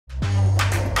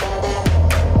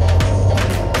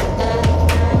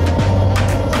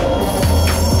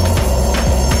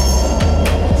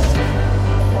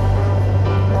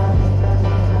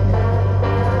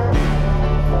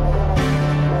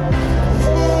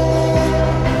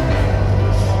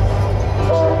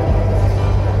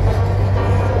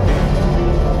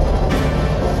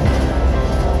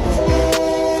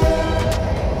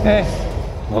Hey,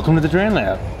 welcome to the Drain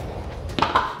Lab.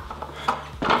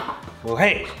 Well,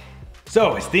 hey,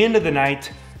 so it's the end of the night.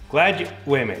 Wait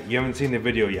a minute, you haven't seen the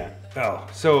video yet. Oh,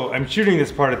 so I'm shooting this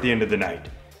part at the end of the night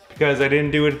because I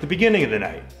didn't do it at the beginning of the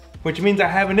night, which means I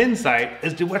have an insight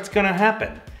as to what's gonna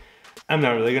happen. I'm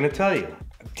not really gonna tell you.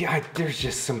 There's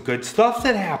just some good stuff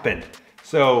that happened.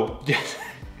 So,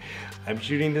 I'm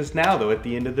shooting this now though at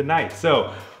the end of the night.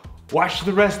 So, watch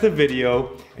the rest of the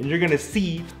video and you're gonna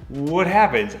see what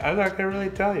happens. I'm not gonna really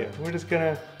tell you. We're just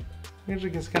gonna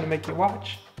make you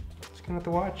watch. Just gonna have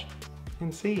to watch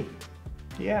and see.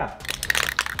 Yeah.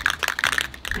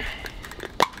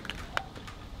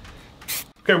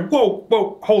 Okay,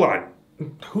 whoa, hold on.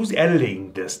 Who's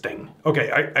editing this thing? Okay,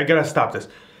 I gotta stop this.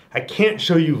 I can't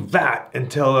show you that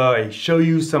until I show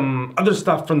you some other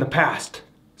stuff from the past.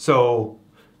 So,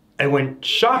 I went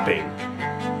shopping.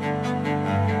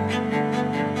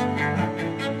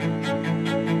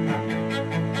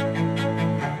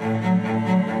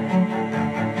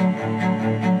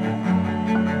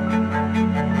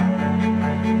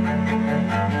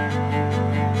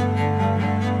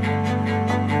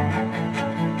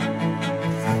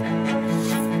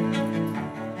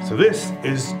 So this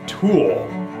is Tool.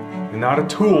 Not a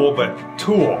tool, but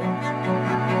Tool.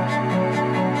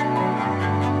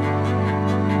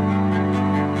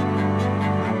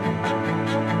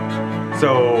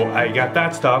 So I got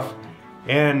that stuff,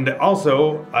 and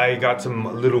also I got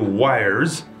some little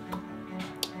wires,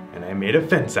 and I made a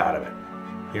fence out of it.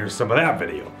 Here's some of that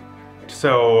video.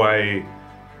 So I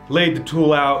laid the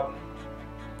tool out,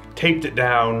 taped it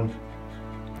down,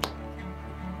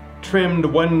 trimmed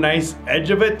one nice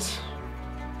edge of it,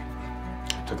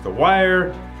 took the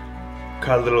wire,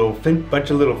 cut a little bunch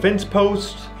of little fence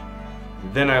posts,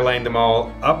 then I lined them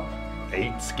all up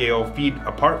 8 scale feet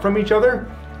apart from each other.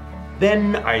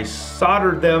 Then I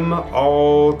soldered them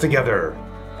all together.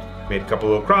 Made a couple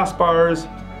little crossbars,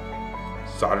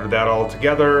 soldered that all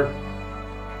together.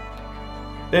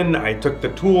 Then I took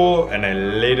the tool and I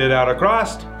laid it out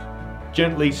across,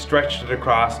 gently stretched it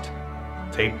across,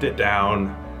 taped it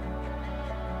down,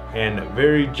 and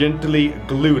very gently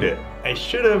glued it. I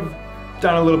should have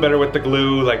done a little better with the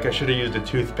glue, like I should have used a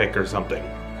toothpick or something.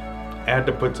 I had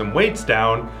to put some weights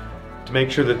down to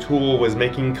make sure the tool was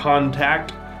making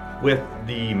contact with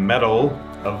the metal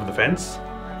of the fence.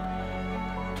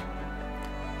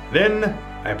 Then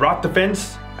I brought the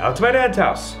fence out to my dad's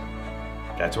house.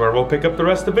 That's where we'll pick up the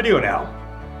rest of the video now.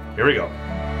 Here we go.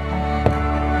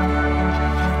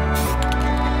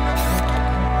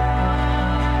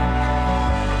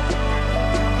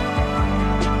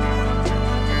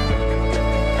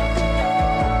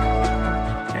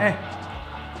 Okay,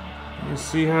 let's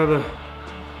see how the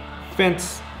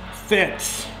fence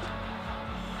fits.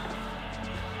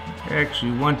 I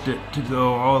actually want it to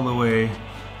go all the way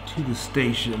to the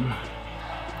station.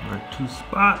 There are 2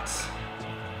 spots.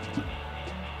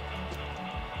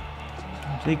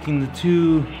 I'm taking the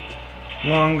 2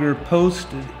 longer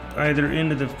posts at either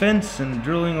end of the fence and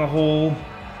drilling a hole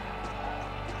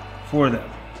for them.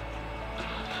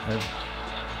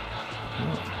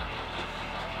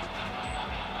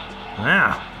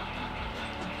 Wow.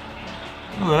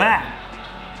 Look at that.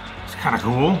 It's kind of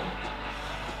cool.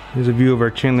 Here's a view of our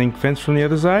chain link fence from the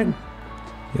other side.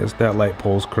 Yes, that light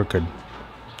pole's crooked.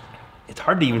 It's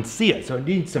hard to even see it, so it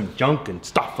needs some junk and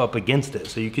stuff up against it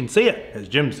so you can see it, as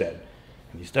Jim said.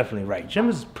 And he's definitely right. Jim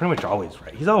is pretty much always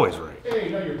right. He's always right. Hey,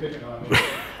 you know you're picking on me.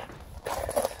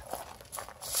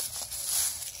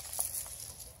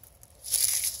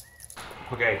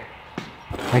 Okay,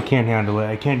 I can't handle it.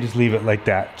 I can't just leave it like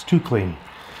that. It's too clean.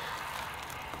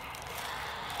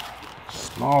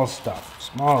 Small stuff,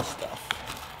 small stuff.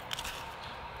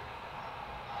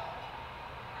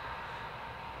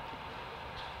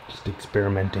 Just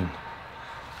experimenting.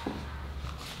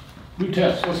 New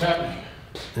test, what's happening?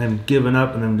 And I'm giving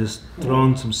up and I'm just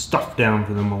throwing some stuff down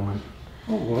for the moment.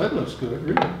 Oh, well that looks good,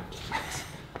 really.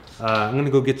 I'm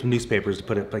gonna go get some newspapers to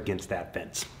put up against that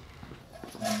fence.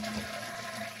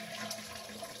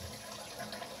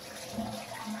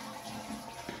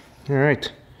 All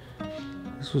right,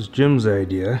 this was Jim's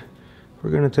idea.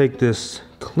 We're gonna take this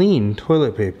clean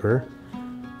toilet paper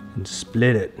and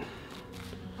split it.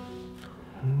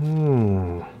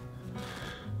 Ooh.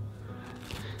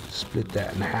 Split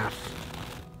that in half.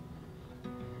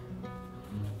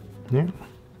 Yeah,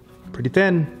 pretty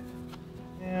thin.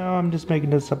 Yeah, I'm just making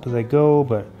this up as I go,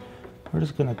 but we're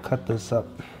just gonna cut this up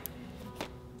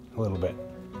a little bit.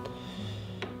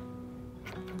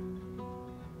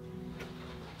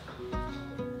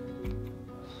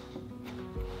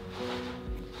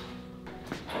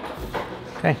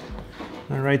 Okay, I'm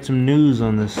gonna write some news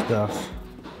on this stuff.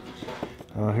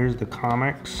 Here's the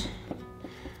comics.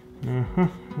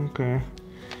 Okay.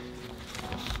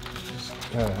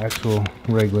 Actual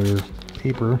regular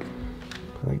paper.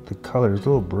 I like the color. It's a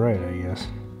little bright, I guess.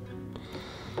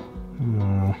 I don't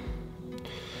know.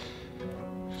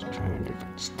 Just trying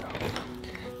different stuff.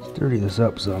 Let's dirty this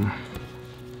up some.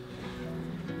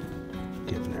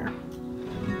 Getting there.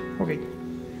 Okay.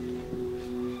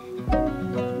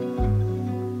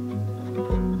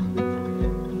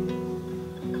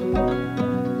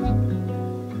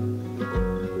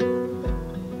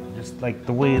 Just like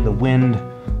the way the wind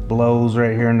blows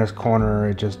right here in this corner,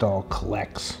 it just all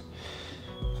collects.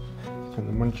 Kind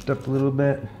of munched up a little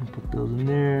bit. Put those in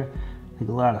there. I think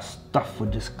a lot of stuff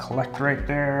would just collect right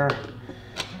there.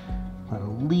 A lot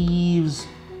of leaves.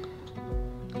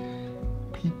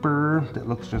 Paper that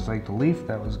looks just like the leaf.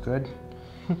 That was good.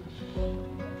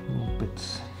 Little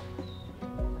bits.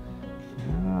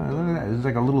 Oh, look at that. There's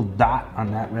like a little dot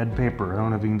on that red paper. I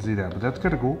don't know if you can see that, but that's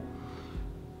kind of cool.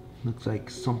 Looks like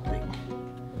something.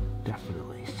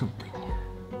 Definitely something.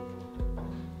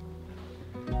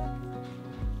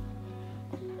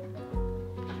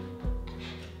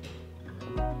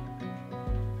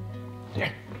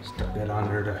 There. Stuck that on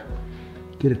there to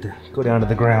get it to go down to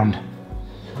the ground.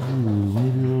 Ooh,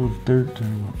 maybe a little dirt. I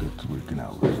don't know if that's working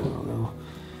out very well though.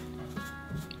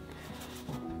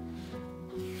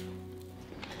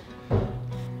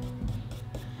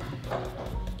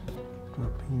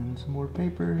 Drop in some more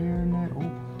paper here and there.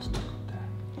 Oh, it's stuck with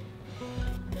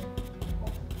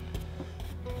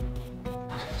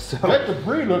that. So That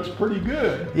debris looks pretty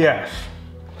good. yes.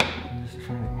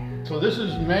 So this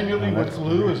is manually with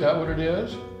glue, is that what it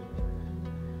is?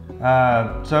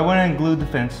 So I went and glued the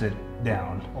fence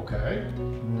down. Okay.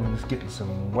 And I'm just getting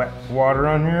some wet water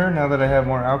on here. Now that I have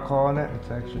more alcohol in it, it's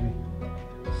actually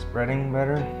spreading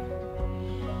better.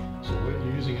 So what,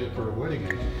 you're using it for a wetting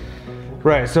agent?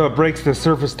 Right, so it breaks the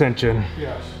surface tension.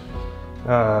 Yes.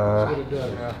 That's what it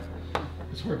does. Yeah.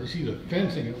 It's hard to see the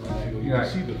fencing at one angle. You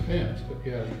Right. can see the fence, but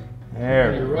yeah.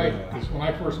 There You're we right, go. because when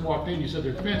I first walked in, you said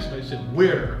there's fence, and I said,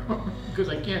 where? Because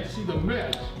I can't see the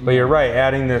mesh. But you're right,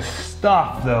 adding this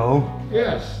stuff though,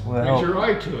 Yes, Well, brings your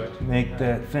eye to it. make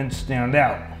that fence stand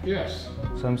out. Yes.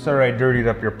 So I'm sorry I dirtied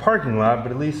up your parking lot,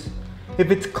 but at least if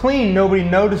it's clean, nobody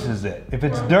notices it. If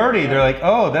it's dirty, they're like,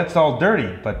 oh, that's all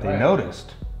dirty, but they Right.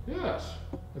 noticed. Yes,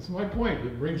 that's my point.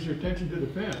 It brings your attention to the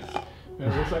fence.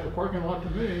 And it looks like a parking lot to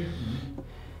me.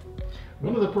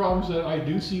 One of the problems that I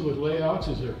do see with layouts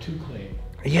is they're too clean.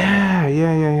 Yeah.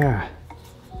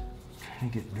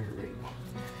 Trying to get dirt right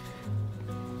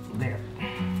there.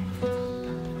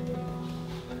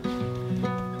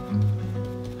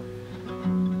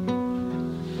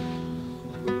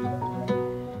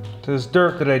 So this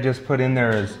dirt that I just put in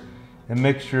there is a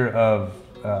mixture of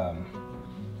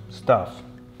stuff.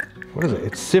 What is it?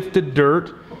 It's sifted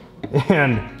dirt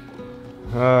and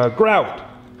grout.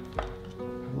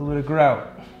 A little bit of grout.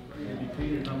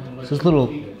 So this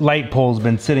little light pole's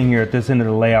been sitting here at this end of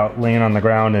the layout, laying on the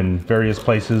ground in various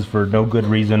places for no good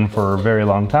reason for a very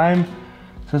long time.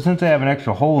 So since I have an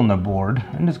extra hole in the board,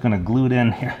 I'm just gonna glue it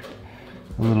in here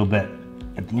a little bit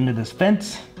at the end of this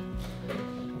fence.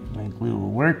 My glue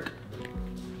will work.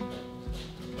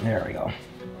 There we go.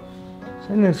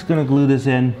 So I'm just gonna glue this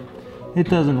in. It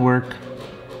doesn't work,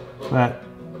 but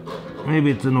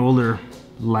maybe it's an older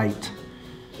light.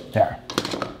 There.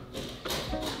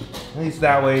 At least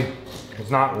that way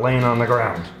it's not laying on the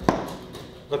ground.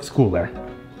 Looks cool there.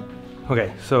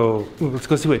 Okay, so let's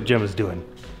go see what Jim is doing.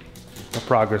 The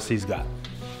progress he's got.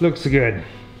 Looks good.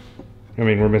 I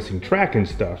mean, we're missing track and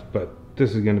stuff, but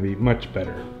this is gonna be much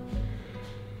better.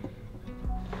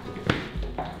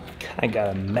 I got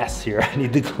a mess here I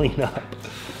need to clean up.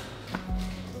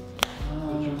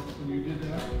 When you did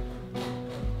that?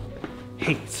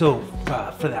 Hey, so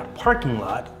for that parking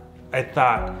lot, I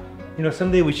thought, you know,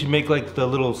 someday we should make like the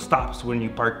little stops when you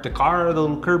park the car, the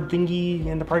little curb thingy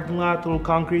in the parking lot, the little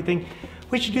concrete thing.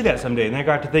 We should do that someday. And I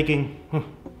got to thinking,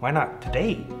 why not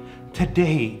today?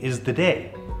 Today is the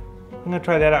day. I'm gonna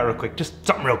try that out real quick, just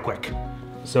something real quick.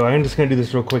 So I'm just gonna do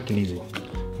this real quick and easy.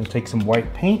 I'm gonna take some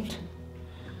white paint.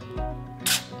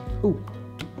 Ooh.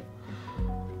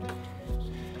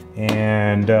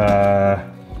 And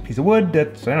piece of wood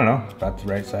that's, I don't know, about the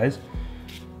right size.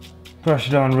 Brush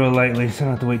it on real lightly so I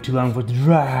don't have to wait too long for it to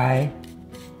dry.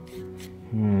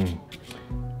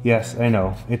 Yes, I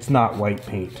know, it's not white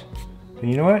paint. But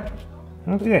you know what? I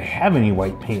don't think I have any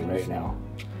white paint right now.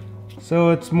 So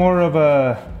it's more of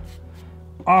a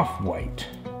off-white.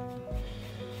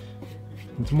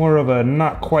 It's more of a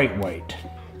not quite white.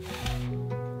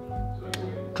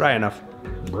 Dry enough.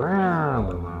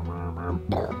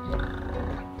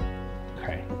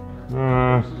 Okay.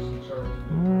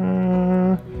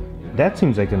 That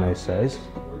seems like a nice size.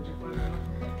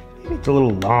 Maybe it's a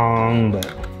little long, but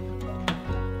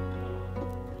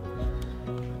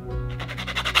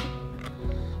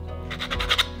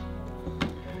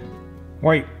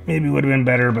white maybe would have been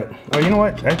better, but oh, you know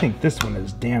what? I think this one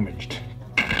is damaged.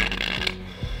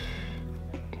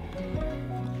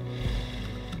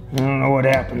 I don't know what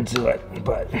happened to it,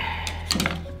 but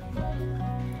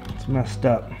it's messed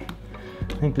up.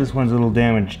 I think this one's a little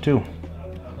damaged too.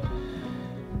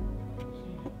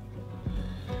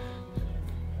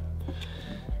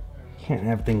 Can't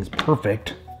have things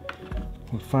perfect.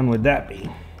 What fun would that be?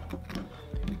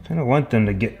 I don't want them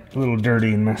to get a little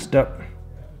dirty and messed up.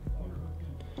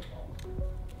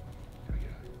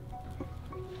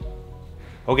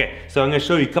 Okay, so I'm going to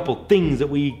show you a couple things that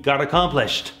we got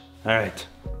accomplished. All right.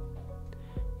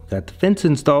 Got the fence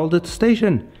installed at the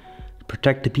station to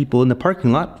protect the people in the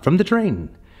parking lot from the train.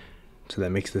 So that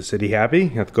makes the city happy. You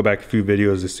have to go back a few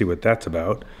videos to see what that's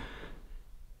about.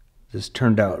 This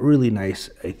turned out really nice,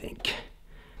 I think.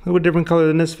 A little bit different color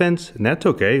than this fence, and that's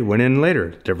okay. Went in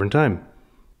later, different time.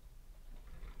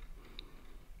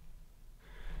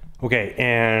 Okay,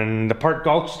 and the Park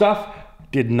Gulch stuff,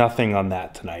 did nothing on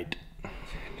that tonight.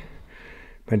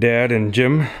 My dad and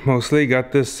Jim mostly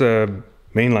got this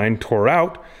main line tore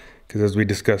out, because as we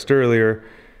discussed earlier,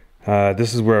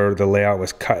 this is where the layout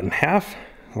was cut in half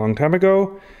a long time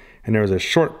ago, and there was a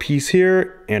short piece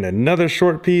here and another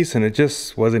short piece, and it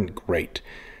just wasn't great.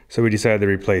 So we decided to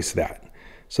replace that.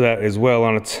 So that is well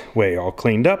on its way, all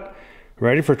cleaned up,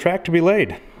 ready for track to be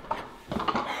laid.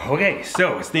 Okay,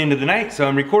 so it's the end of the night, so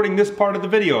I'm recording this part of the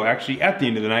video, actually at the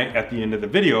end of the night, at the end of the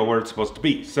video where it's supposed to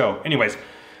be. So anyways,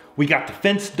 we got the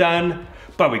fence done,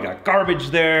 but we got garbage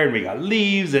there and we got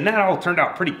leaves, and that all turned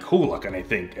out pretty cool looking, I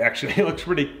think. Actually, it looks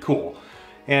pretty cool.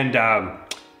 And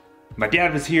my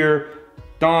dad was here,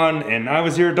 Don, and I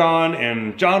was here, Don,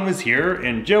 and John was here,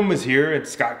 and Jim was here, and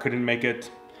Scott couldn't make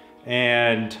it.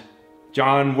 And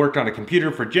John worked on a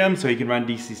computer for Jim so he can run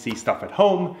DCC stuff at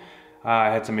home. I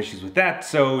had some issues with that,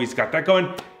 so he's got that going.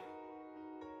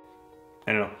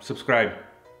 I don't know, subscribe,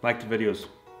 like the videos,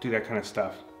 do that kind of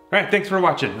stuff. All right, thanks for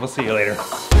watching. We'll see you later.